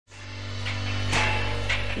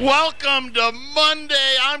Welcome to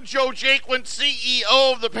Monday. I'm Joe Jaquin,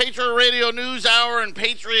 CEO of the Patriot Radio News Hour and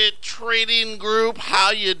Patriot Trading Group. How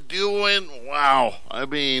you doing? Wow. I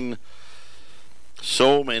mean,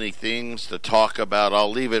 so many things to talk about. I'll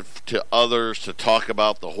leave it to others to talk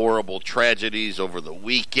about the horrible tragedies over the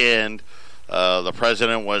weekend. The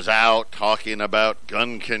president was out talking about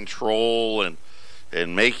gun control and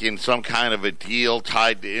making some kind of a deal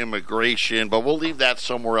tied to immigration, but we'll leave that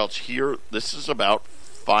somewhere else. Here, this is about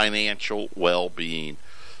financial well-being,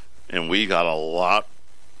 and we got a lot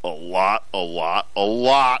to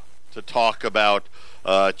talk about.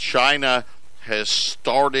 China has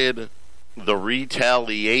started the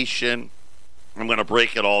retaliation. I'm going to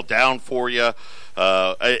break it all down for you.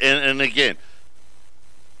 And again,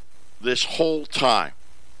 this whole time,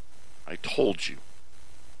 I told you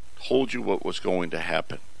what was going to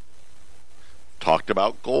happen. Talked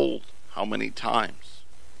about gold. How many times?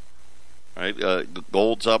 Right,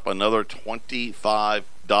 gold's up another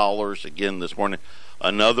 $25 again this morning.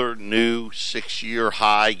 Another new 6-year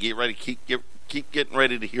high. Get ready, keep getting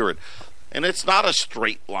ready to hear it. And it's not a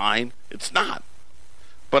straight line. It's not.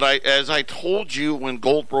 But as I told you when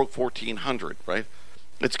gold broke 1,400, right?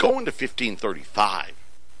 It's going to 1,535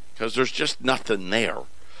 because there's just nothing there.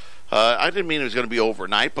 I didn't mean it was going to be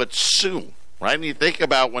overnight, but soon, right? And you think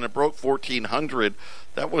about when it broke 1,400,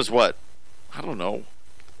 that was what? I don't know.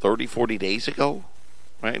 30, 40 days ago,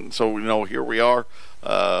 right? And so, here we are,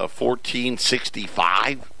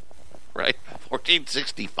 1465, right?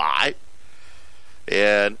 1465,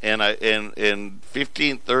 and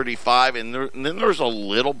 1535, and then there's a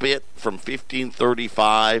little bit from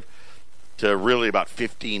 1535 to really about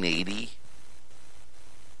 1580.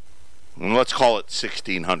 And let's call it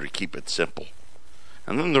 1600, keep it simple.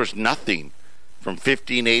 And then there's nothing from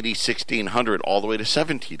 1580, 1600, all the way to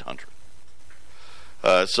 1700.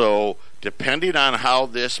 So depending on how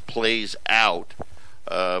this plays out,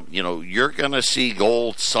 you're going to see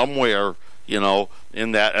gold somewhere,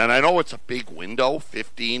 in that. And I know it's a big window,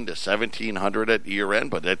 15 to 1700 at year end,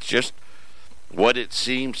 but that's just what it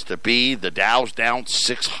seems to be. The Dow's down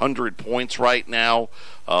 600 points right now,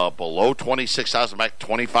 below 26,000, back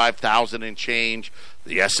 25,000 and change.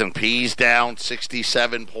 The S&P's down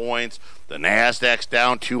 67 points. The NASDAQ's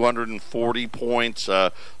down 240 points.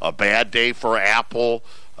 A bad day for Apple.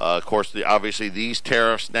 Of course, obviously these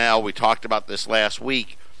tariffs now, we talked about this last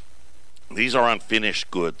week. These are on finished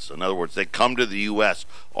goods. In other words, they come to the U.S.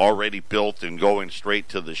 already built and going straight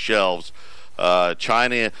to the shelves.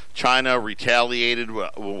 China retaliated.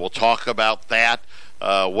 We'll talk about that.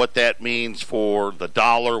 What that means for the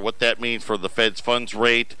dollar, what that means for the Fed's funds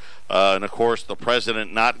rate, and of course the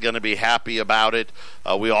president not going to be happy about it.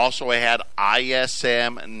 We also had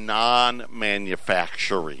ISM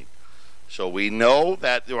non-manufacturing. So we know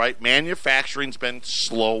that, right, manufacturing's been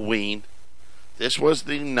slowing. This was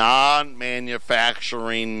the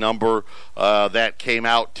non-manufacturing number that came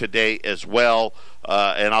out today as well,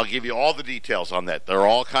 and I'll give you all the details on that. They're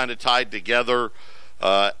all kind of tied together.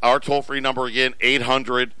 Our toll-free number again,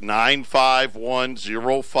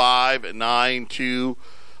 800-951-0592.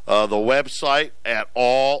 The website at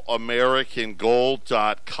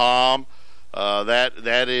allamericangold.com.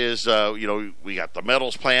 That is, we got the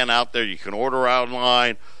metals plan out there. You can order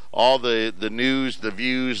online. All the news, the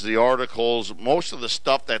views, the articles, most of the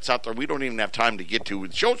stuff that's out there, we don't even have time to get to.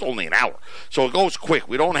 The show's only an hour, so it goes quick.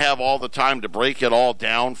 We don't have all the time to break it all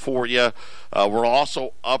down for you. We'll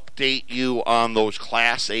also update you on those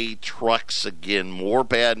Class A trucks. Again, more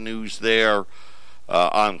bad news there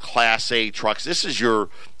on Class A trucks. This is your,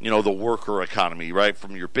 the worker economy, right?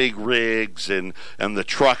 From your big rigs and the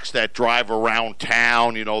trucks that drive around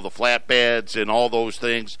town, the flatbeds and all those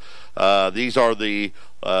things. These are the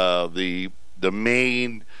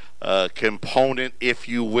main component, if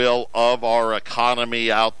you will, of our economy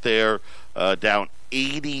out there, down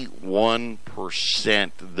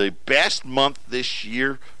 81%. The best month this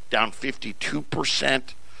year, down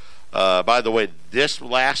 52%. By the way, this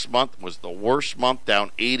last month was the worst month,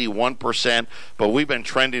 down 81%, but we've been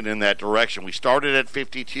trending in that direction. We started at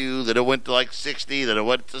 52, then it went to like 60, then it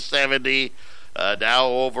went to 70, now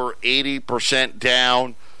over 80%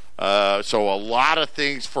 down. So a lot of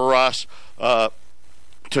things for us to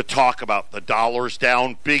talk about. The dollar's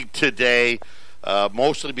down big today,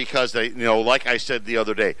 mostly because they, like I said the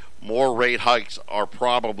other day, more rate hikes are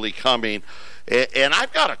probably coming. And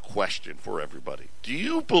I've got a question for everybody. Do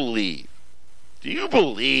you believe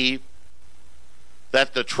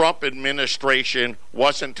that the Trump administration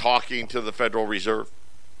wasn't talking to the Federal Reserve?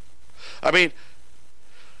 I mean,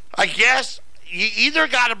 I guess you either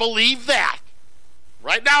got to believe that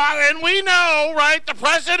Right now, and we know, right, the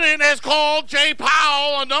president has called Jay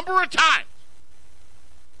Powell a number of times.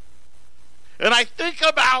 And I think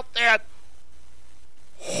about that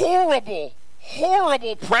horrible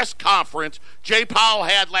press conference Jay Powell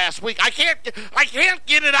had last week. I can't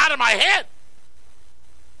get it out of my head.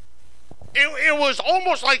 It was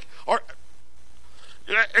almost like,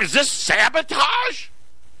 is this sabotage?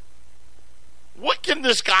 What can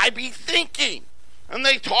this guy be thinking? And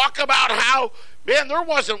they talk about how, man, there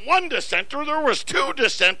wasn't one dissenter, there was two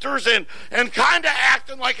dissenters, and kind of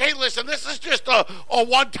acting like, hey, listen, this is just a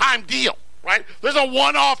one-time deal, right? There's a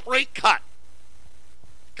one-off rate cut.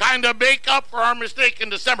 Kind of make up for our mistake in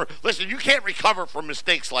December. Listen, you can't recover from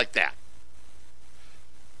mistakes like that.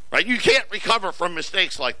 Right? You can't recover from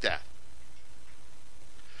mistakes like that.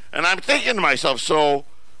 And I'm thinking to myself, so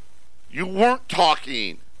you weren't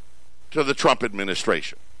talking to the Trump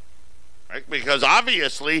administration, right? Because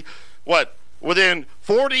obviously, within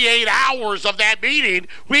 48 hours of that meeting,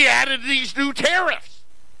 we added these new tariffs,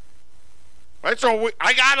 right? So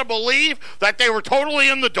I got to believe that they were totally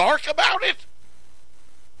in the dark about it,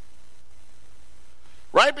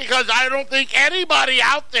 right? Because I don't think anybody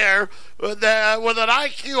out there with an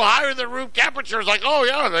IQ higher than room temperature is like, oh,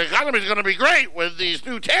 yeah, the economy's going to be great with these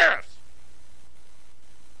new tariffs.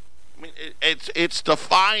 I mean, it's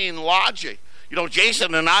defying logic. You know,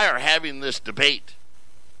 Jason and I are having this debate.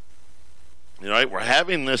 You know, right? We're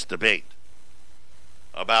having this debate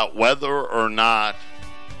about whether or not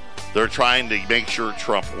they're trying to make sure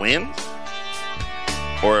Trump wins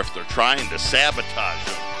or if they're trying to sabotage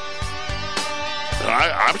him.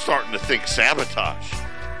 I'm starting to think sabotage.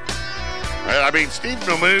 Right? I mean, Steve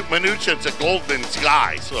Mnuchin's a Goldman's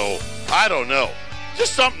guy, so I don't know.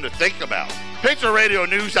 Just something to think about. Patriot Radio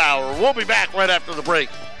News Hour. We'll be back right after the break.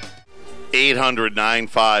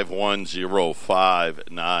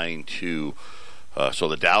 800-951-0592. So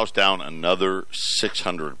the Dow's down another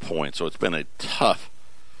 600 points. So it's been a tough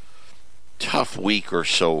week or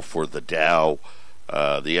so for the Dow.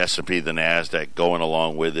 The S&P, the NASDAQ going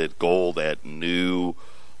along with it. Gold at new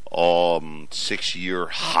 6-year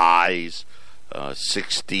highs,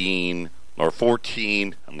 16 or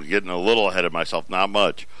 14. I'm getting a little ahead of myself, not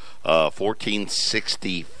much.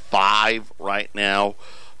 1465 right now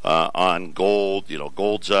on gold. You know,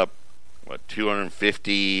 gold's up,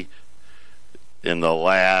 250 in the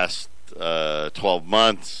last 12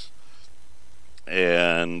 months.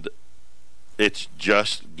 And it's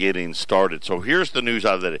just getting started. So here's the news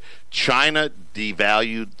out of the day. China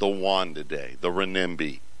devalued the yuan today, the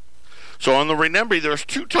renminbi. So on the renminbi, there's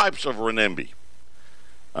two types of renminbi.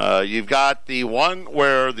 You've got the one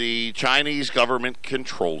where the Chinese government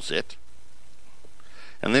controls it.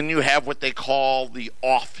 And then you have what they call the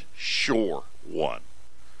offshore one,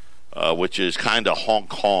 which is kind of Hong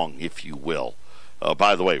Kong, if you will.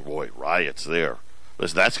 By the way, Roy, riots there.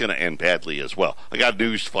 Listen, that's going to end badly as well. I got a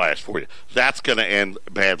news flash for you. That's going to end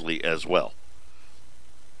badly as well.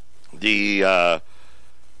 The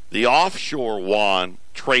offshore yuan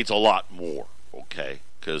trades a lot more, okay,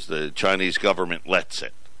 because the Chinese government lets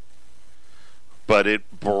it. But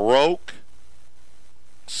it broke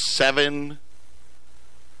 7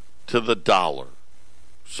 to the dollar.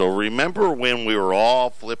 So remember when we were all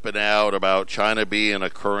flipping out about China being a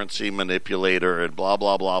currency manipulator and blah,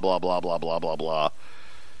 blah, blah, blah, blah, blah, blah, blah, blah.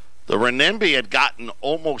 The renminbi had gotten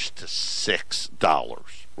almost to $6,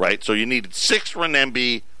 right? So you needed 6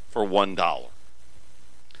 renminbi for $1.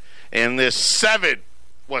 And this 7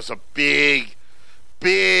 was a big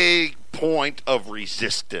point of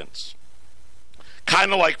resistance.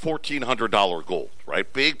 Kind of like $1,400 gold,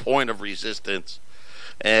 right? Big point of resistance,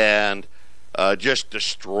 and just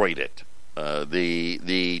destroyed it.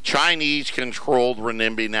 The Chinese controlled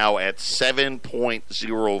renminbi now at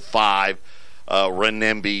 7.05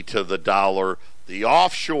 renminbi to the dollar. The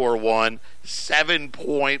offshore one,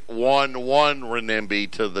 7.11 renminbi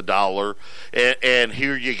to the dollar. And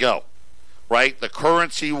here you go, right? The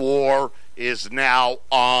currency war is now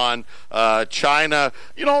on. China,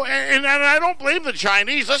 you know, and I don't blame the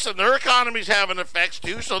Chinese. Listen, their economy's having effects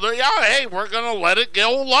too, so hey, we're going to let it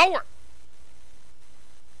go lower.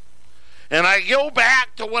 And I go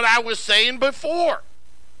back to what I was saying before.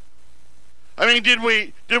 I mean, did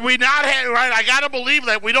we not have, right? I got to believe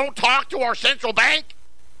that we don't talk to our central bank.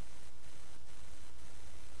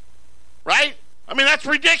 Right? I mean, that's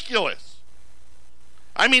ridiculous.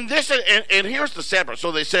 I mean, this, and here's the sad part.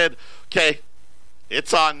 So they said, okay,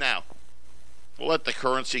 it's on now. We'll let the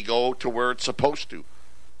currency go to where it's supposed to.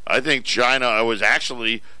 I think China was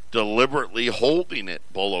actually deliberately holding it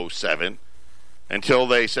below 7 until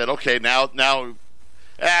they said, okay, now,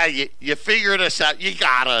 you figured us out. You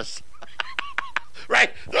got us.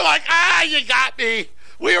 Right? They're like, you got me.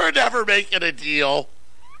 We were never making a deal.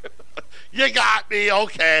 You got me.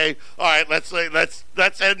 Okay. All right. Let's end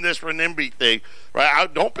this renminbi thing.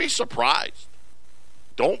 Right? Don't be surprised.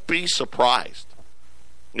 Don't be surprised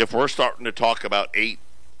if we're starting to talk about 8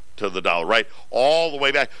 to the dollar. Right? All the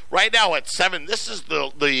way back. Right now at 7. This is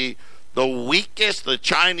the weakest the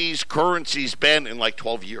Chinese currency's been in like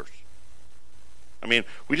 12 years. I mean,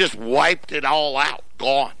 we just wiped it all out.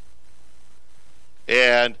 Gone.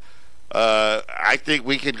 And I think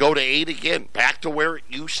we could go to 8 again, back to where it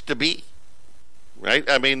used to be. Right?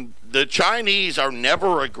 I mean, the Chinese are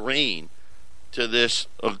never agreeing to this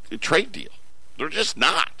trade deal. They're just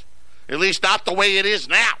not. At least not the way it is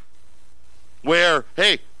now. Where,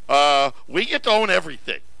 hey, we get to own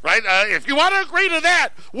everything. Right? If you want to agree to that,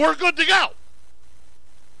 we're good to go.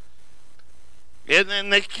 And then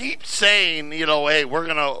they keep saying, hey, we're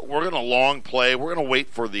gonna long play. We're gonna wait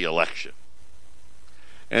for the election.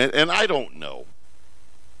 And I don't know.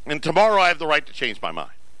 And tomorrow I have the right to change my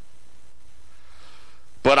mind.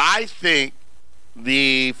 But I think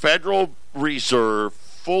the Federal Reserve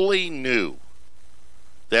fully knew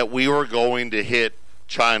that we were going to hit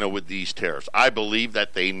China with these tariffs. I believe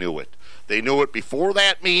that they knew it. They knew it before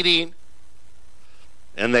that meeting,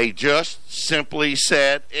 and they just simply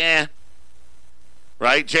said,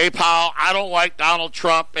 right? Jay Powell, I don't like Donald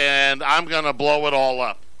Trump, and I'm going to blow it all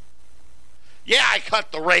up. Yeah, I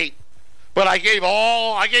cut the rate, but I gave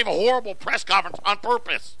a horrible press conference on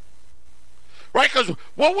purpose. Right? Because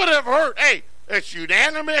what would have hurt? Hey, it's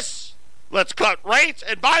unanimous. Let's cut rates.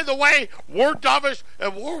 And by the way, we're dovish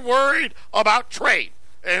and we're worried about trade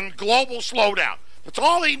and global slowdown. That's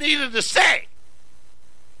all he needed to say.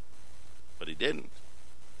 But he didn't.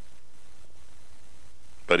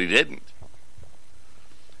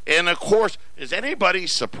 And of course, is anybody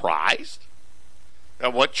surprised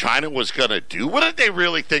at what China was going to do? What did they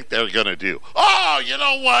really think they were going to do? Oh, you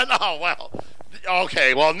know what? Oh, well,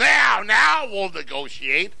 okay, well, now we'll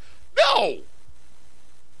negotiate. No.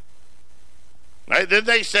 Right? Then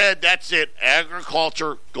they said, that's it,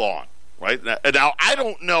 agriculture gone. Right? Now, I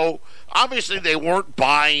don't know. Obviously, they weren't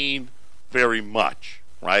buying very much,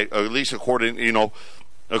 right? Or at least according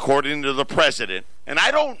to the president. And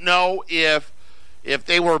I don't know if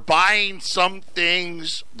they were buying some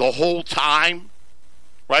things the whole time,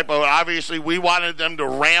 right? But obviously, we wanted them to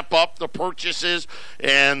ramp up the purchases,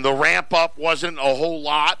 and the ramp up wasn't a whole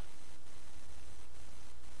lot.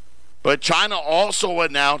 But China also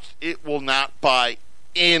announced it will not buy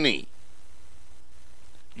any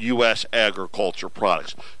U.S. agriculture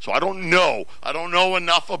products. So I don't know. I don't know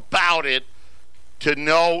enough about it to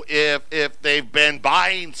know if they've been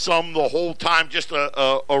buying some the whole time, just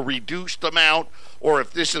a reduced amount, or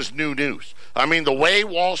if this is new news. I mean, the way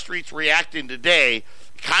Wall Street's reacting today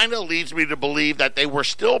kind of leads me to believe that they were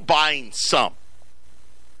still buying some.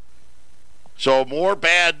 So more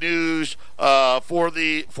bad news for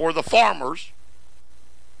the farmers,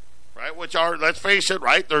 right? Which are, let's face it,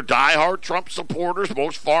 right? They're diehard Trump supporters.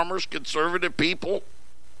 Most farmers, conservative people.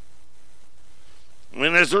 I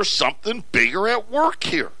mean, is there something bigger at work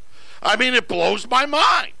here? I mean, it blows my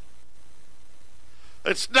mind.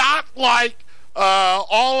 It's not like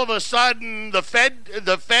all of a sudden the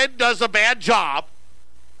Fed does a bad job,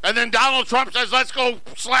 and then Donald Trump says, let's go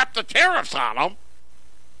slap the tariffs on them.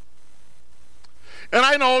 And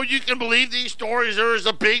I know you can believe these stories. There is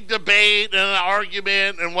a big debate and an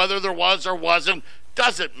argument, and whether there was or wasn't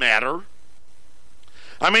doesn't matter.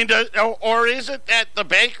 I mean, or is it that the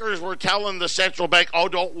bankers were telling the central bank, oh,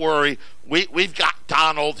 don't worry, we've got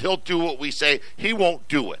Donald. He'll do what we say. He won't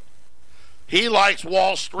do it. He likes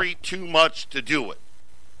Wall Street too much to do it.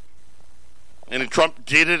 And Trump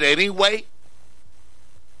did it anyway?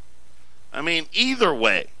 I mean, either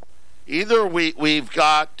way. Either we've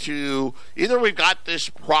got this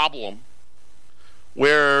problem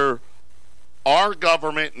where our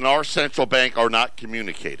government and our central bank are not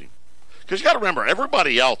communicating. Because you got to remember,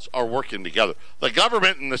 everybody else are working together. The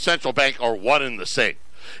government and the central bank are one and the same.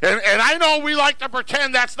 And I know we like to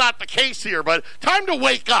pretend that's not the case here, but time to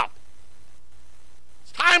wake up.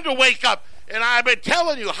 It's time to wake up. And I've been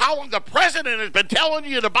telling you how long the president has been telling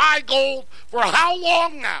you to buy gold for how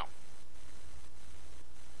long now?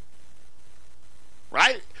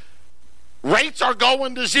 Right? Rates are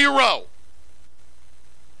going to zero.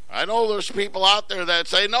 I know there's people out there that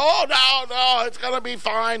say, no, it's going to be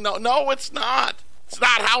fine. No, it's not. It's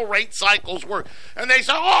not how rate cycles work. And they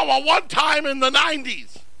say, oh, well, one time in the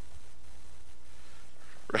 90s.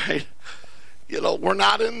 Right? We're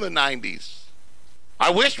not in the 90s. I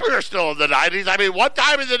wish we were still in the 90s. I mean, one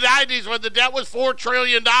time in the 90s when the debt was $4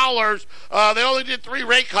 trillion, they only did 3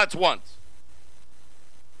 rate cuts once.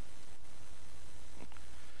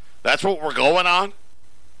 That's what we're going on?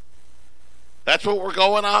 That's what we're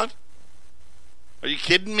going on? Are you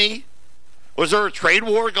kidding me? Was there a trade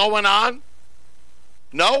war going on?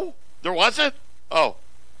 No? There wasn't? Oh.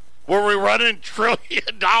 Were we running $1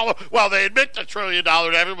 trillion? Well, they admit the $1 trillion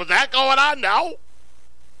deficit. Was that going on? No.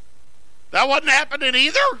 That wasn't happening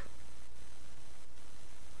either.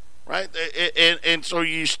 Right? And so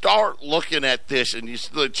you start looking at this, and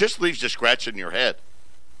it just leaves you scratching your head.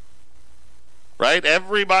 Right?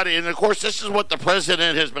 Everybody, and of course, this is what the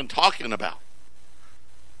president has been talking about.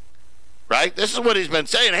 Right? This is what he's been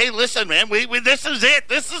saying. Hey, listen, man, this is it.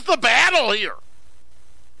 This is the battle here.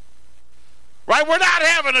 Right? We're not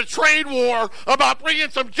having a trade war about bringing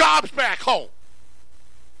some jobs back home.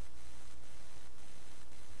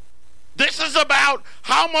 This is about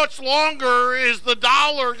how much longer is the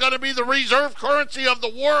dollar going to be the reserve currency of the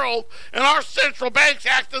world, and our central bank's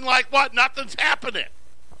acting like what? Nothing's happening.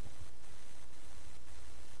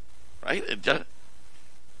 Right?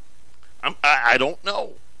 I don't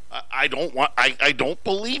know. I don't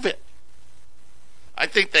believe it. I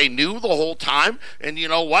think they knew the whole time, and you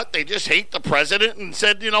know what? They just hate the president and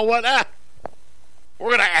said, you know what? We're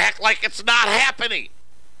going to act like it's not happening.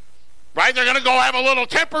 Right? They're going to go have a little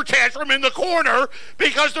temper tantrum in the corner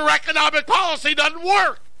because their economic policy doesn't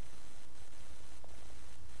work.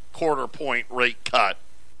 Quarter point rate cut.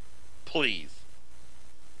 Please.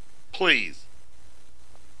 Please.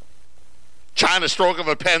 China stroke of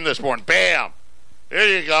a pen this morning. Bam.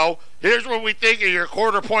 There you go. Here's what we think of your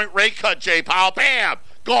quarter point rate cut, Jay Powell. Bam.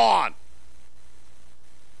 Gone.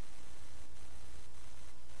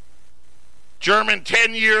 German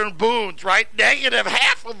 10-year boons, right? Negative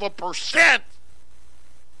 0.5%.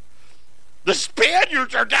 The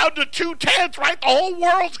Spaniards are down to 0.2, right? The whole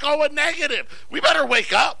world's going negative. We better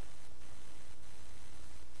wake up.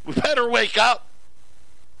 We better wake up.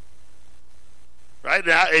 Right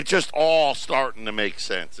now, it's just all starting to make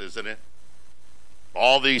sense, isn't it?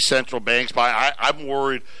 All these central banks I'm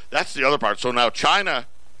worried. That's the other part. So now China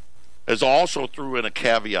has also threw in a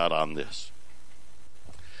caveat on this.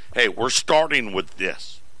 Hey, we're starting with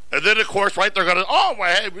this. And then, of course, right, they're going to, well,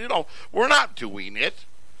 hey, we're not doing it.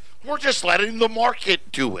 We're just letting the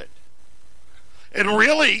market do it. And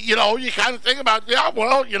really, you kind of think about,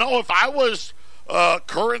 if I was a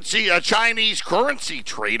Chinese currency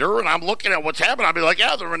trader and I'm looking at what's happening, I'd be like,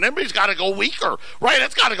 yeah, the renminbi's got to go weaker. Right,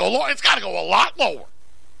 it's got to go low. It's got to go a lot lower.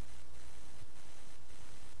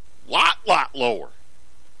 Lot lower.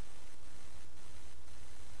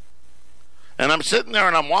 And I'm sitting there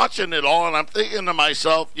and I'm watching it all and I'm thinking to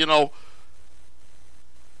myself,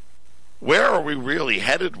 where are we really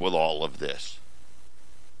headed with all of this?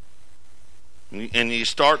 And you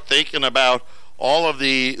start thinking about all of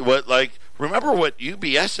remember what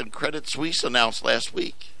UBS and Credit Suisse announced last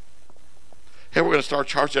week? Hey, we're going to start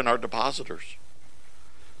charging our depositors.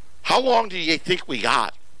 How long do you think we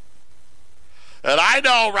got? And I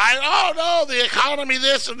know, right? Oh, no, the economy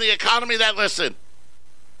this and the economy that. Listen.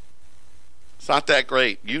 It's not that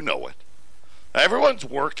great. You know it. Everyone's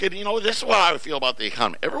working. This is what I feel about the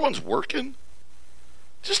economy. Everyone's working.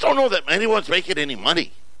 Just don't know that anyone's making any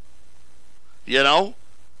money. Right?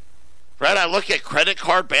 I look at credit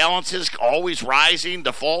card balances always rising,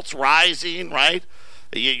 defaults rising, right?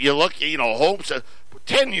 You look, homes, a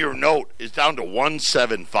 10-year note is down to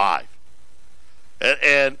 175.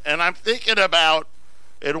 And I'm thinking about,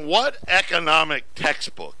 in what economic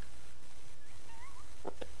textbook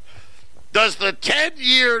does the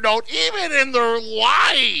 10-year note, even in their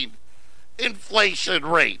lying inflation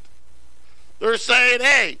rate, they're saying,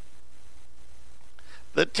 hey,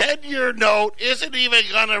 the 10-year note isn't even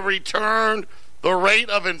going to return the rate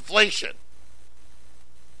of inflation.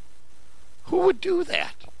 Who would do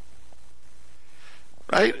that?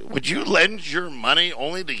 Right? Would you lend your money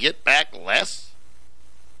only to get back less?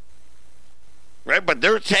 Right? But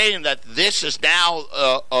they're saying that this is now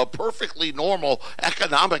a perfectly normal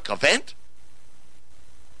economic event.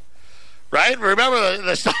 Right? Remember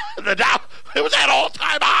the Dow, it was at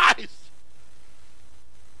all-time highs.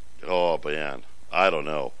 Oh, man. I don't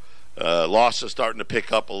know. Losses starting to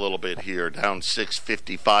pick up a little bit here, down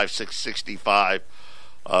 655, 665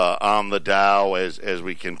 on the Dow as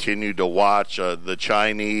we continue to watch. The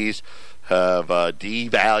Chinese have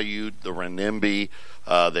devalued the renminbi.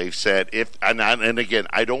 They've said and again,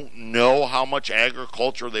 I don't know how much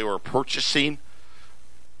agriculture they were purchasing,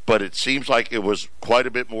 but it seems like it was quite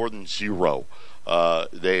a bit more than zero.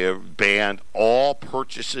 They have banned all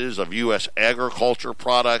purchases of U.S. agriculture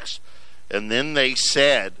products, and then they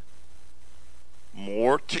said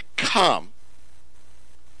more to come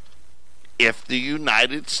if the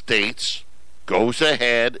United States goes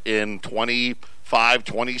ahead in 2015 25,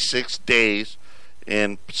 26 days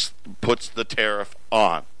and puts the tariff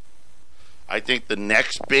on. I think the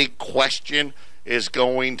next big question is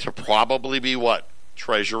going to probably be what?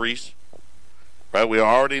 Treasuries. Right? We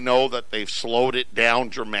already know that they've slowed it down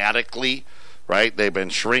dramatically. Right? They've been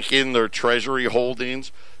shrinking their treasury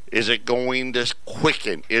holdings. Is it going to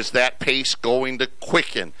quicken? Is that pace going to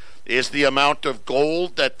quicken? Is the amount of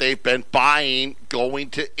gold that they've been buying going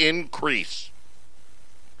to increase?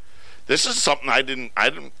 This is something I didn't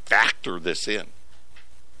factor this in.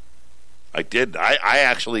 I did. I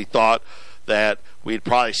actually thought that we'd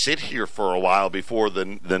probably sit here for a while before the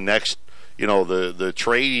next, the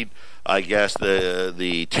trade. I guess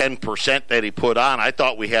the 10% that he put on. I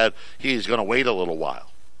thought he's going to wait a little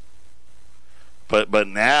while. But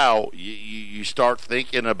now you start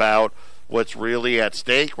thinking about what's really at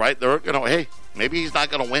stake, right? They're hey, maybe he's not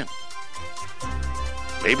going to win.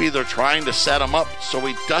 Maybe they're trying to set him up so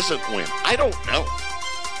he doesn't win. I don't know.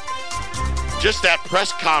 Just that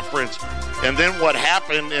press conference and then what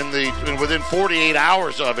happened within 48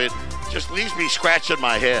 hours of it just leaves me scratching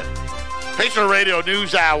my head. Patriot Radio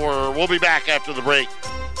News Hour. We'll be back after the break.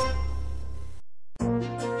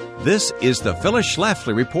 This is the Phyllis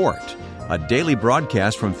Schlafly Report, a daily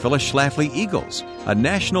broadcast from Phyllis Schlafly Eagles, a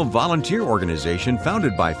national volunteer organization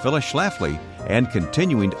founded by Phyllis Schlafly and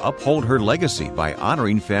continuing to uphold her legacy by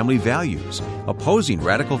honoring family values, opposing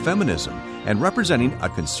radical feminism, and representing a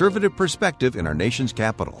conservative perspective in our nation's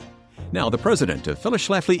capital. Now, the president of Phyllis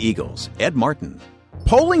Schlafly Eagles, Ed Martin.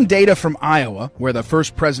 Polling data from Iowa, where the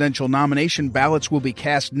first presidential nomination ballots will be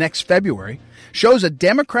cast next February, shows a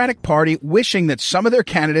Democratic Party wishing that some of their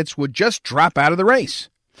candidates would just drop out of the race.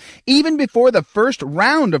 Even before the first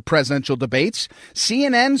round of presidential debates,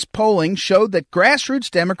 CNN's polling showed that grassroots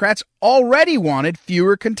Democrats already wanted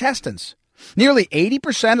fewer contestants. Nearly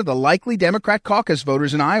 80% of the likely Democrat caucus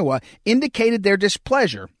voters in Iowa indicated their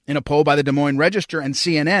displeasure in a poll by the Des Moines Register and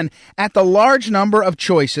CNN at the large number of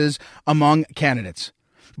choices among candidates.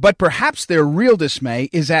 But perhaps their real dismay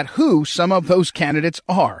is at who some of those candidates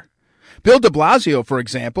are. Bill de Blasio, for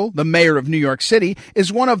example, the mayor of New York City,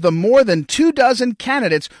 is one of the more than 24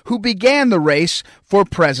 candidates who began the race for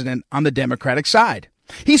president on the Democratic side.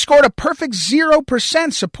 He scored a perfect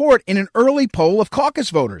 0% support in an early poll of caucus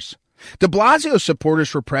voters. De Blasio's supporters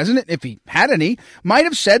for president, if he had any, might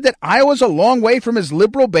have said that Iowa's a long way from his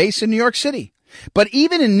liberal base in New York City. But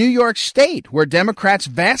even in New York State, where Democrats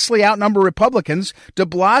vastly outnumber Republicans, de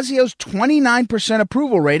Blasio's 29%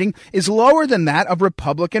 approval rating is lower than that of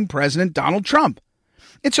Republican President Donald Trump.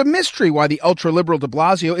 It's a mystery why the ultra-liberal de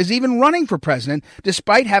Blasio is even running for president,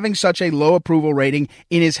 despite having such a low approval rating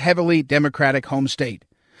in his heavily Democratic home state.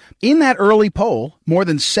 In that early poll, more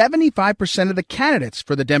than 75% of the candidates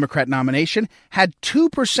for the Democrat nomination had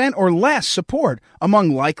 2% or less support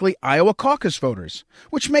among likely Iowa caucus voters,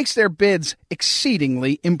 which makes their bids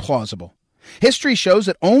exceedingly implausible. History shows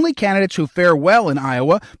that only candidates who fare well in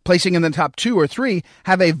Iowa, placing in the top 2 or 3,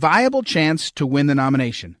 have a viable chance to win the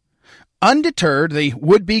nomination. Undeterred, the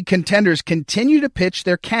would-be contenders continue to pitch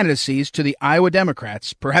their candidacies to the Iowa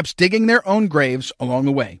Democrats, perhaps digging their own graves along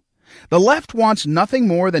the way. The left wants nothing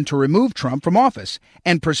more than to remove Trump from office,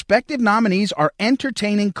 and prospective nominees are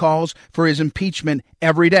entertaining calls for his impeachment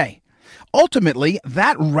every day. Ultimately,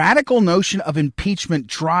 that radical notion of impeachment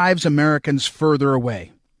drives Americans further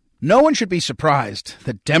away. No one should be surprised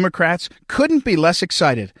that Democrats couldn't be less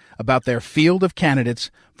excited about their field of candidates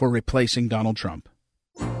for replacing Donald Trump.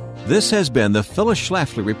 This has been the Phyllis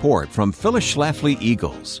Schlafly Report from Phyllis Schlafly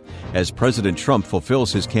Eagles. As President Trump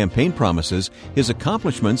fulfills his campaign promises, his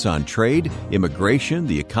accomplishments on trade, immigration,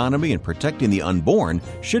 the economy, and protecting the unborn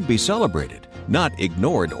should be celebrated, not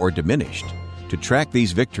ignored or diminished. To track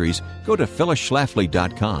these victories, go to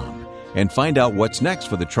phyllisschlafly.com and find out what's next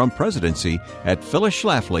for the Trump presidency at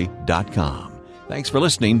phyllisschlafly.com. Thanks for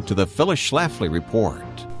listening to the Phyllis Schlafly Report.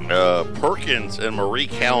 Perkins and Marie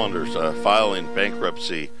Callender's filing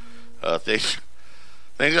bankruptcy. Things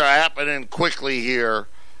are happening quickly here.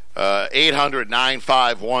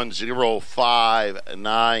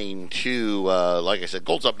 800-951-0592. Like I said,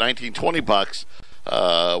 gold's up $19-20.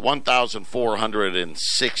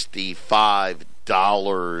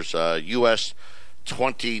 $1,465. U.S.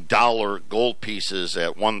 $20 gold pieces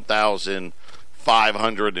at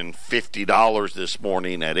 $1,550 this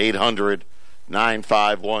morning at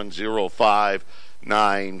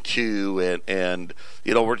 800-951-0592. And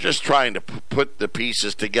we're just trying to put the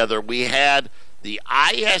pieces together. We had the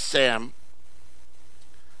ISM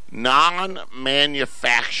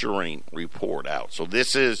non-manufacturing report out. So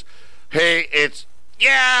this is,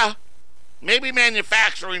 maybe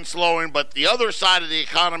manufacturing slowing, but the other side of the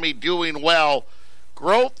economy doing well.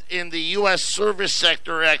 growth in the U.S. service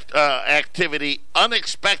sector activity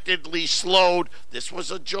unexpectedly slowed. This was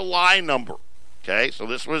a July number. Okay, so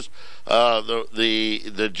this was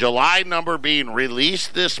the July number being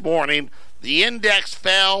released this morning. The index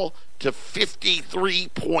fell to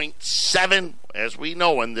 53.7. As we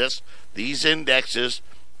know in these indexes,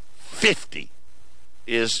 50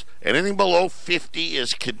 is anything below 50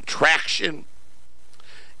 is contraction.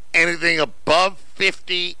 Anything above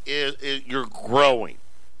 50 is you're growing.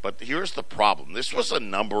 But here's the problem. This was a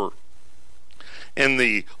number in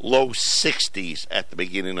the low 60s at the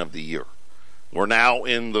beginning of the year. We're now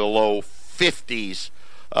in the low 50s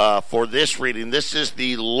for this reading. This is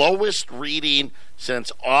the lowest reading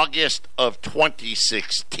since August of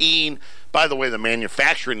 2016. By the way, the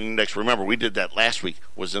manufacturing index, remember, we did that last week,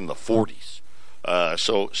 was in the 40s.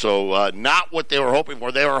 So not what they were hoping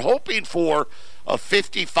for. They were hoping for a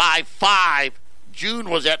 55.5. June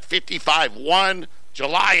was at 55.1.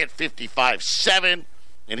 July at 55.7.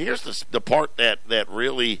 And here's the part that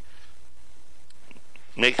really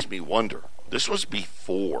makes me wonder. This was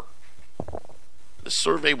before. The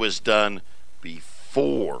survey was done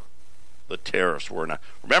before the tariffs were announced.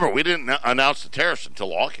 Remember, we didn't announce the tariffs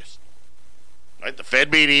until August. Right? The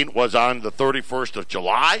Fed meeting was on the 31st of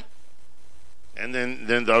July. And then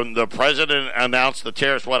the president announced the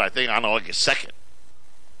tariffs, I think on August 2nd.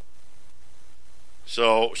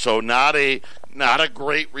 So not a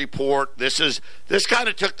great report. This kind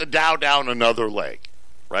of took the Dow down another leg.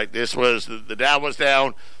 Right? This was the Dow was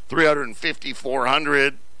down 350,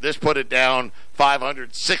 400. This put it down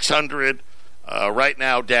 500, 600. Right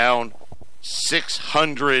now down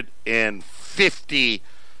 650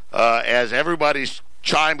 as everybody's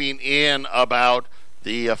chiming in about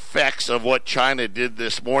the effects of what China did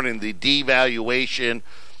this morning, the devaluation,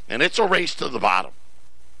 and it's a race to the bottom.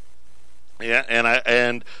 Yeah,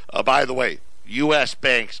 and by the way, U.S.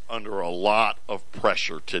 banks under a lot of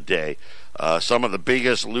pressure today. Some of the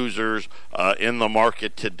biggest losers in the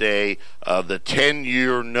market today. The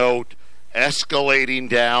 10-year note escalating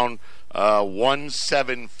down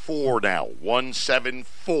 174 now.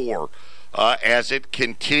 174 as it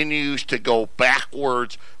continues to go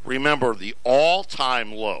backwards. Remember, the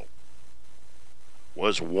all-time low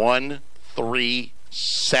was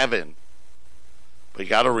 137. But you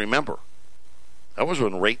got to remember, that was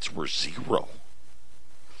when rates were zero.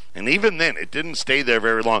 And even then, it didn't stay there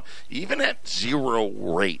very long. Even at zero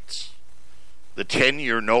rates, the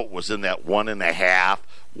 10-year note was in that 1.5,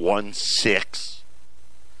 1.6.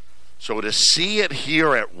 So to see it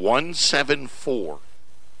here at 174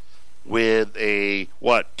 with a,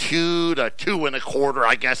 2 to 2.25,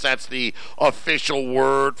 I guess that's the official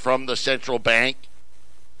word from the central bank,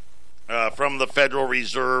 from the Federal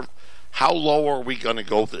Reserve, how low are we going to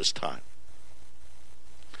go this time?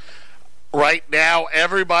 Right now,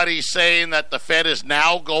 everybody's saying that the Fed is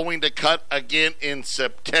now going to cut again in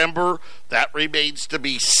September. That remains to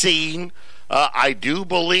be seen. I do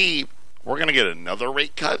believe we're going to get another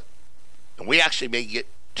rate cut, and we actually may get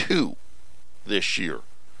 2 this year.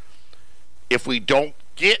 If we don't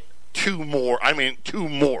get 2 more.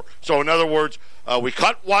 So in other words, we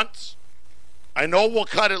cut once. I know we'll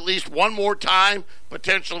cut at least 1 more time,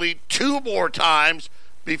 potentially 2 more times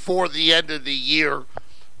before the end of the year.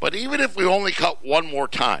 But even if we only cut 1 more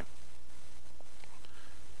time,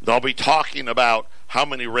 they'll be talking about how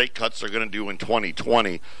many rate cuts they're going to do in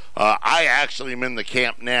 2020. I actually am in the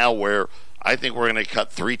camp now where I think we're going to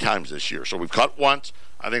cut 3 times this year. So we've cut once.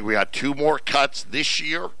 I think we got 2 more cuts this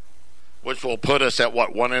year, which will put us at,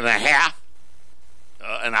 1.5?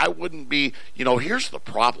 And I wouldn't be, here's the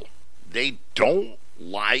problem. They don't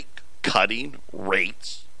like cutting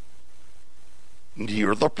rates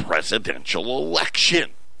near the presidential election.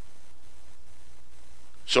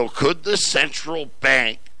 So could the central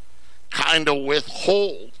bank kind of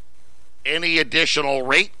withhold any additional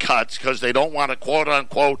rate cuts because they don't want to, quote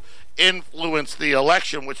unquote, influence the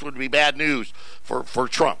election, which would be bad news for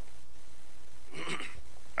Trump?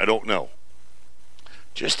 I don't know.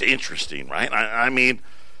 Just interesting, right? I mean,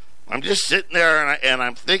 I'm just sitting there and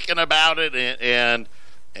I'm thinking about it and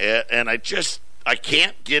I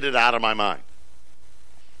can't get it out of my mind.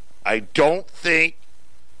 I don't think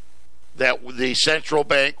that the central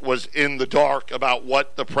bank was in the dark about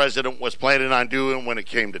what the president was planning on doing when it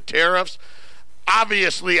came to tariffs.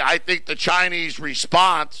 Obviously, I think the Chinese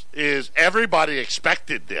response is everybody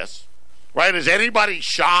expected this, right? Is anybody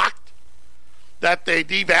shocked that they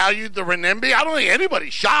devalued the renminbi? I don't think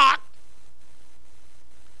anybody's shocked,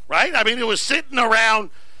 right? I mean, it was sitting around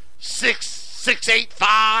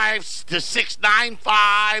 6.85 to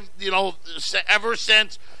 6.95, ever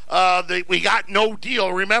since we got no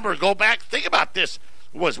deal. Remember, go back, think about this.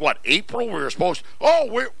 It was what, April? We were supposed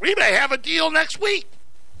we may have a deal next week.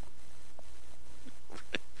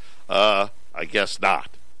 I guess not.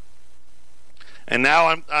 And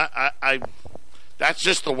now I that's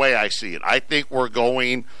just the way I see it. I think we're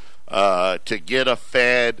going to get a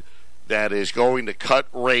Fed that is going to cut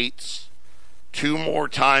rates 2 more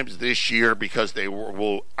times this year because they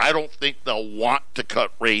will. I don't think they'll want to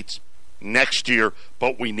cut rates next year,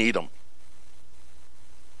 but we need them.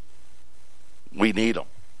 We need them.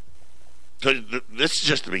 So this is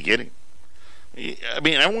just the beginning. I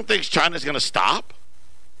mean, everyone thinks China's going to stop.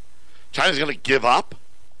 China's going to give up.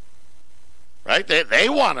 Right? They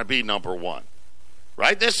want to be number one.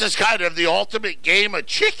 Right? This is kind of the ultimate game of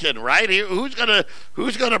chicken, right? Who's gonna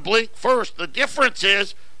blink first? The difference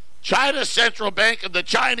is China's central bank and the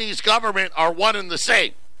Chinese government are one and the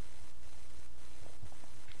same.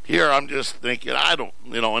 Here I'm just thinking,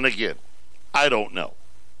 and again, I don't know.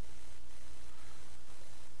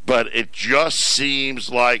 But it just seems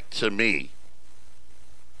like to me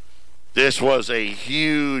this was a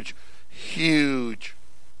huge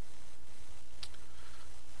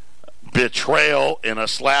betrayal and a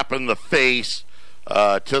slap in the face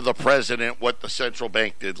to the president what the central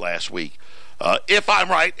bank did last week. If I'm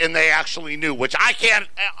right, and they actually knew, which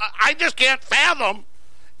I just can't fathom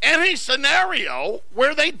any scenario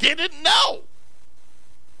where they didn't know.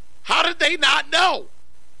 How did they not know?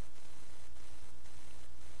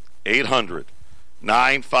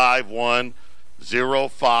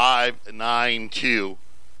 800-951-0592.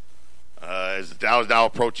 As the Dow is now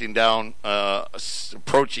approaching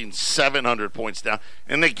 700 points down.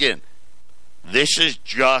 And again, this is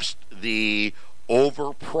just the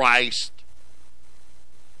overpriced.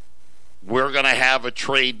 We're going to have a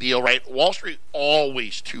trade deal, right? Wall Street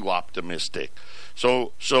always too optimistic.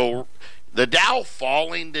 So the Dow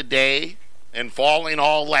falling today and falling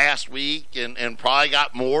all last week and probably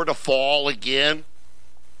got more to fall again.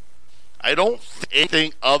 I don't think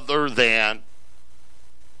anything other than,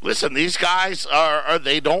 listen, these guys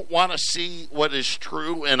they don't want to see what is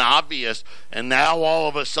true and obvious, and now all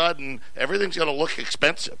of a sudden everything's going to look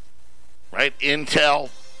expensive, right?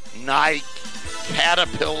 Intel, Nike,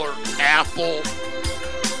 Caterpillar, Apple,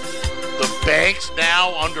 the banks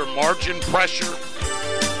now under margin pressure.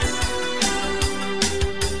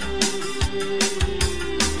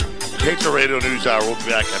 Patriot Radio News Hour. We'll be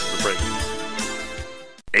back after the break.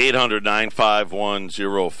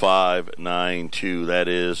 800-951-0592. That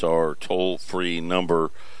is our toll-free number.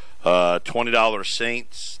 $20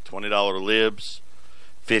 Saints, $20 Libs,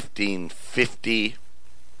 $15.50.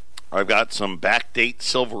 I've got some backdate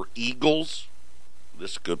Silver Eagles.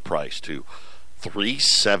 This is a good price too.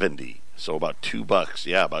 $3.70. So about $2.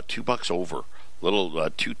 Yeah, about $2 over. Little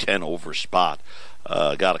 $2.10 over spot.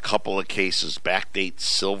 Got a couple of cases backdate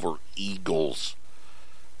Silver Eagles.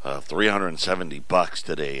 $370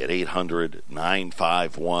 today at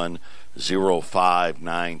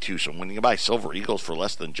 800-951-0592. So when you buy Silver Eagles for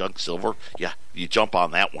less than junk silver, yeah, you jump on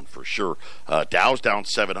that one for sure. Dow's down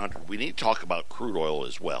 700. We need to talk about crude oil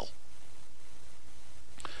as well.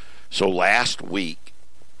 So last week,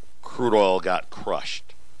 crude oil got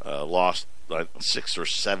crushed, lost $6 or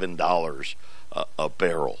 $7 a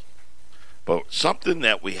barrel. But something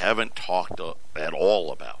that we haven't talked at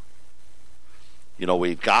all about. You know,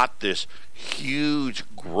 we've got this huge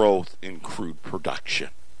growth in crude production,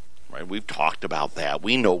 right? We've talked about that.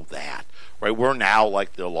 We know that, right? We're now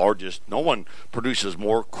like the largest. No one produces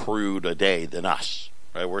more crude a day than us,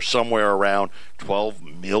 right? We're somewhere around 12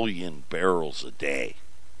 million barrels a day.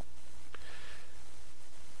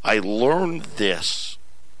 I learned this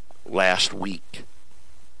last week,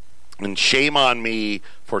 and shame on me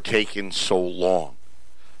for taking so long.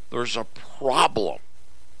 There's a problem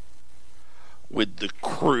with the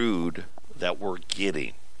crude that we're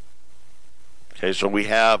getting. Okay, so we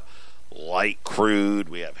have light crude,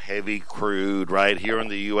 we have heavy crude, right? Here in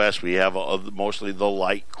the U.S., we have mostly the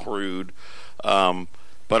light crude. But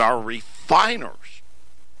our refiners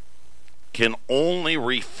can only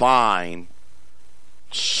refine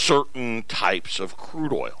certain types of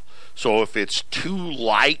crude oil. So if it's too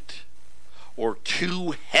light or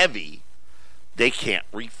too heavy, they can't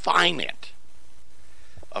refine it.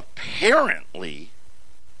 Apparently,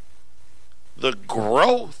 the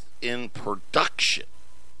growth in production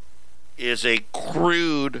is a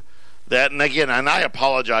crude that, and again, and I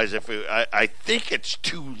apologize if I think it's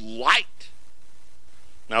too light.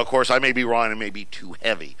 Now, of course, I may be wrong, it may be too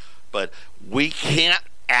heavy, but we can't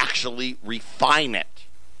actually refine it.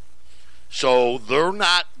 So they're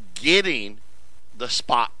not getting the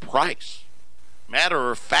spot price.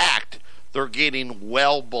 Matter of fact, they're getting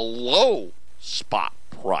well below spot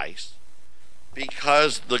price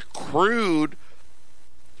because the crude,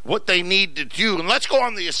 what they need to do, and let's go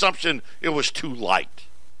on the assumption it was too light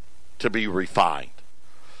to be refined.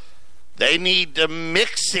 They need to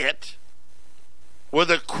mix it with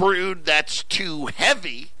a crude that's too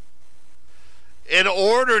heavy in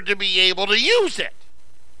order to be able to use it.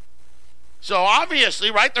 So obviously,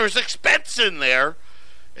 right, there's expense in there.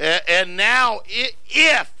 And now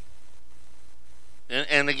if,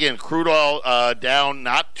 and again, crude oil down,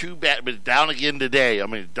 not too bad, but down again today. I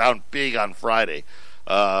mean, down big on Friday.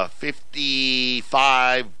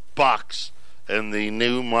 $55 in the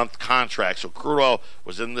new month contract. So crude oil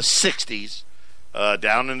was in the 60s,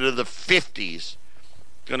 down into the 50s.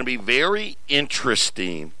 Going to be very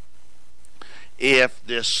interesting if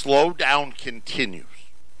this slowdown continues.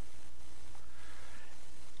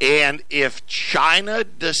 And if China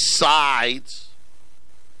decides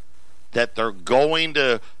that they're going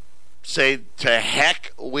to say to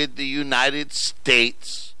heck with the United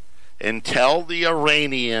States and tell the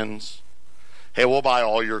Iranians, hey, we'll buy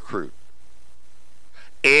all your crude.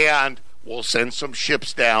 And we'll send some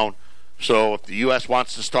ships down. So if the U.S.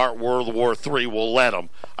 wants to start World War III, we'll let them.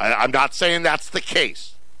 I'm not saying that's the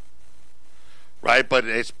case. Right? But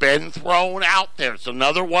it's been thrown out there. It's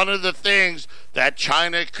another one of the things that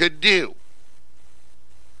China could do.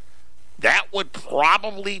 That would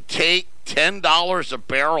probably take $10 a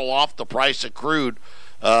barrel off the price of crude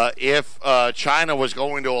if China was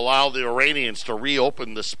going to allow the Iranians to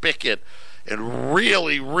reopen the spigot and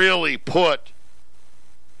really, really put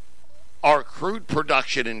our crude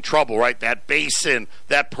production in trouble, right? That basin,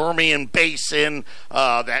 that Permian Basin,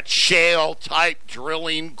 that shale-type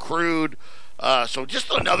drilling crude. So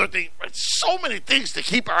just another thing, so many things to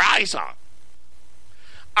keep our eyes on.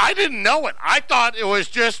 I didn't know it. I thought it was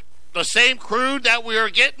just the same crude that we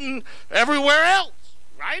were getting everywhere else,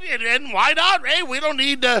 right? And why not? Hey, we don't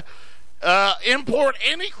need to import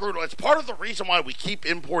any crude oil. It's part of the reason why we keep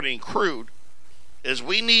importing crude is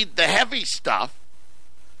we need the heavy stuff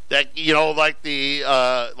that, you know, like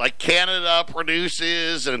Canada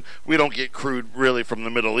produces, and we don't get crude really from the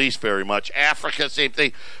Middle East very much. Africa, same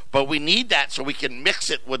thing. But we need that so we can mix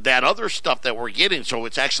it with that other stuff that we're getting so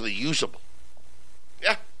it's actually usable.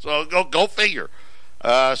 Yeah, so go figure.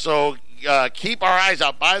 So keep our eyes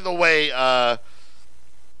out. By the way,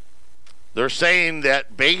 they're saying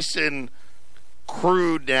that basin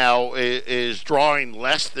crude now is drawing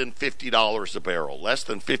less than $50 a barrel. Less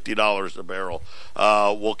than $50 a barrel.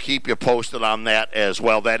 We'll keep you posted on that as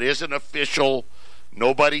well. That isn't official.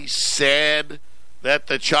 Nobody said that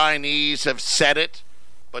the Chinese have said it,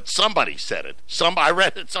 but somebody said it. I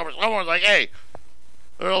read it somewhere. Someone was like, hey,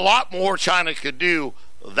 there's a lot more China could do.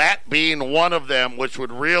 That being one of them, which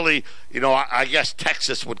would really, I guess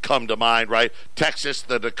Texas would come to mind, right? Texas,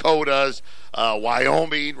 the Dakotas,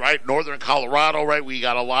 Wyoming, right? Northern Colorado, right? We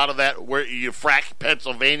got a lot of that where you frack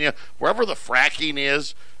Pennsylvania, wherever the fracking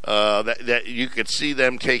is, that you could see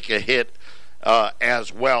them take a hit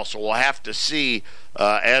as well. So we'll have to see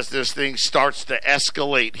as this thing starts to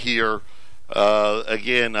escalate here.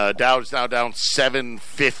 Again, Dow is now down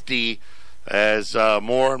 750. As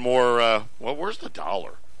more and more, where's the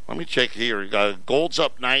dollar? Let me check here. Gold's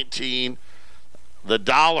up 19. The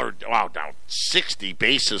dollar, down 60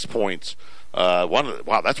 basis points.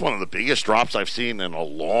 That's one of the biggest drops I've seen in a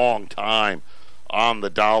long time on the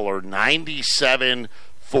dollar. 97.49.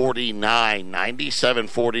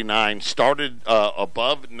 97.49. Started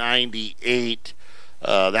above 98.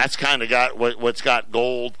 That's kind of got what's got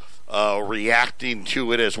gold reacting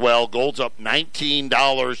to it as well. Gold's up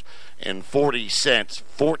 $19.40,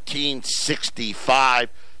 $14.65.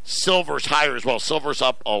 Silver's higher as well. Silver's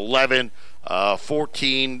up 11,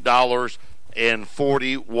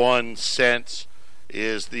 $14.41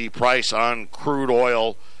 is the price on crude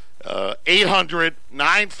oil.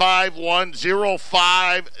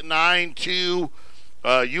 800-951-0592.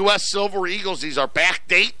 U.S. Silver Eagles, these are back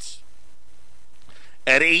dates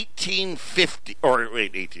at 1850, or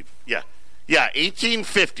wait, 18, yeah,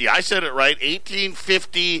 1850. I said it right.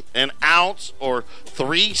 1850 an ounce or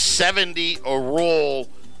 $3.70 a roll.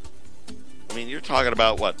 I mean, you're talking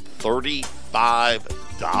about what,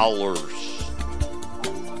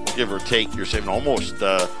 $35, give or take. You're saving almost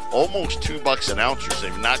 $2 an ounce. You're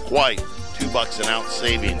saving, not quite $2 an ounce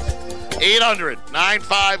savings.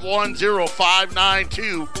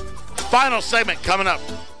 800-951-0592. Final segment coming up.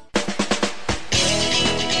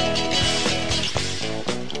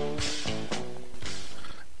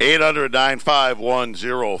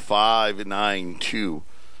 $800-951-0592.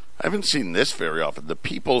 I haven't seen this very often. The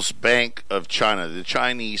People's Bank of China, the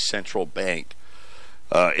Chinese central bank,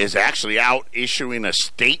 is actually out issuing a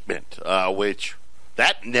statement, which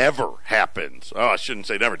That never happens. Oh, I shouldn't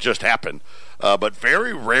say never, just happened. But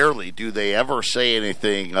very rarely do they ever say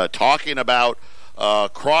anything talking about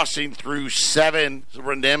crossing through 7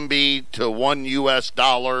 renminbi to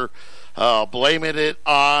 $1 blaming it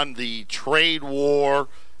on the trade war,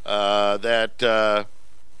 that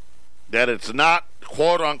it's not,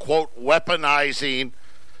 quote-unquote, weaponizing.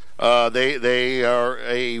 They are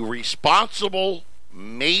a responsible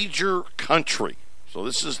major country. So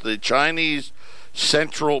this is the Chinese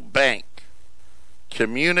Central Bank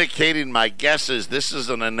communicating. My guess is this is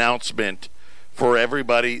an announcement for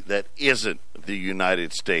everybody that isn't the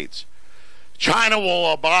United States. China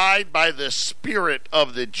will abide by the spirit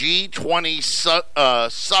of the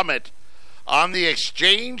G20 summit on the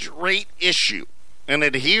exchange rate issue and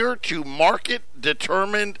adhere to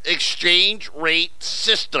market-determined exchange rate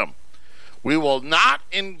system. We will not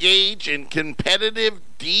engage in competitive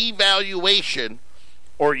devaluation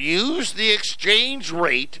or use the exchange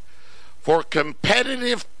rate for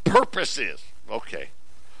competitive purposes. Okay.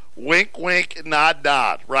 Wink, wink, nod,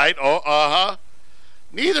 nod, right?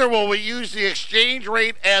 Neither will we use the exchange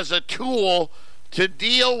rate as a tool to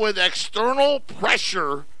deal with external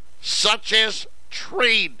pressure such as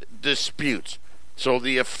trade disputes. So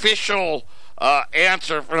the official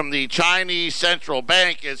answer from the Chinese Central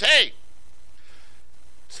Bank is, hey,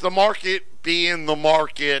 it's the market being the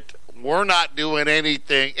market. We're not doing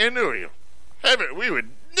anything. And we would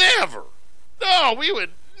never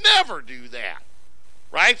do that.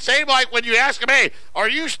 Right? Same like when you ask them, hey, are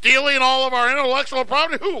you stealing all of our intellectual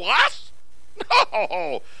property? Who, us?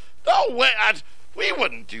 No way. We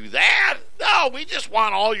wouldn't do that. No, we just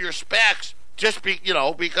want all your specs just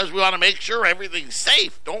because we want to make sure everything's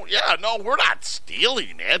safe. No, we're not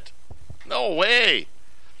stealing it. No way.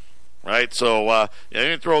 Right? So, you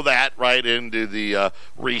can throw that right into the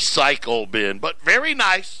recycle bin. But very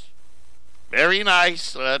nice. Very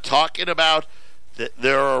nice. Talking about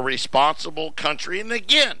they're a responsible country. And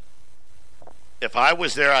again, if I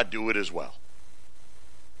was there, I'd do it as well.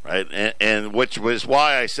 Right? And which was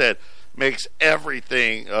why I said makes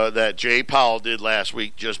everything that Jay Powell did last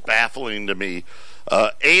week just baffling to me.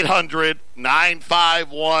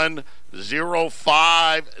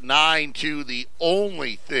 800-951-0592. The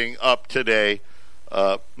only thing up today,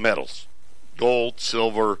 metals. Gold,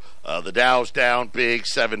 silver, the Dow's down big,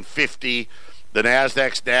 750. The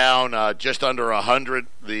Nasdaq's down just under 100.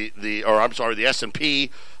 The S&P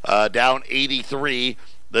down 83.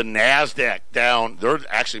 The Nasdaq down. They're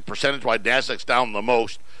actually percentage-wise. Nasdaq's down the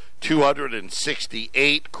most,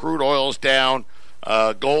 268. Crude oil's down.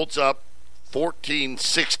 Gold's up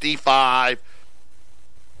 1465.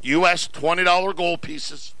 U.S. $20 gold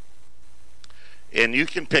pieces, and you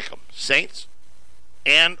can pick them. Saints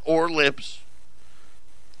and or libs.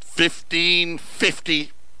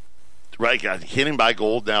 1550. Right, got hitting by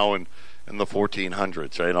gold now in the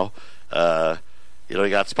 1400s. Right, you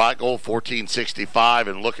got spot gold 1465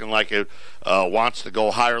 and looking like it wants to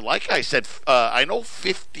go higher. Like I said, I know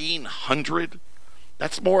 1500.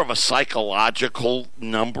 That's more of a psychological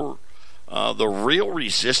number. The real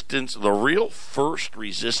first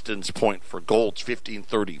resistance point for gold's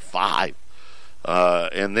 1535.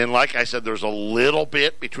 And then, like I said, there's a little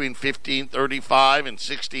bit between 1535 and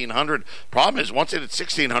 1600. Problem is, once it hits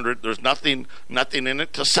 1600, there's nothing in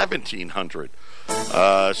it to 1700.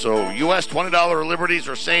 So U.S. $20 liberties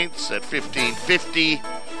or Saints at 1550.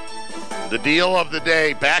 The deal of the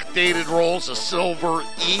day: backdated rolls of silver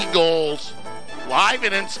Eagles, live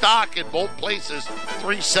and in stock in both places,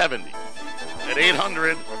 $370 at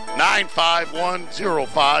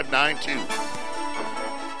 800-951-0592.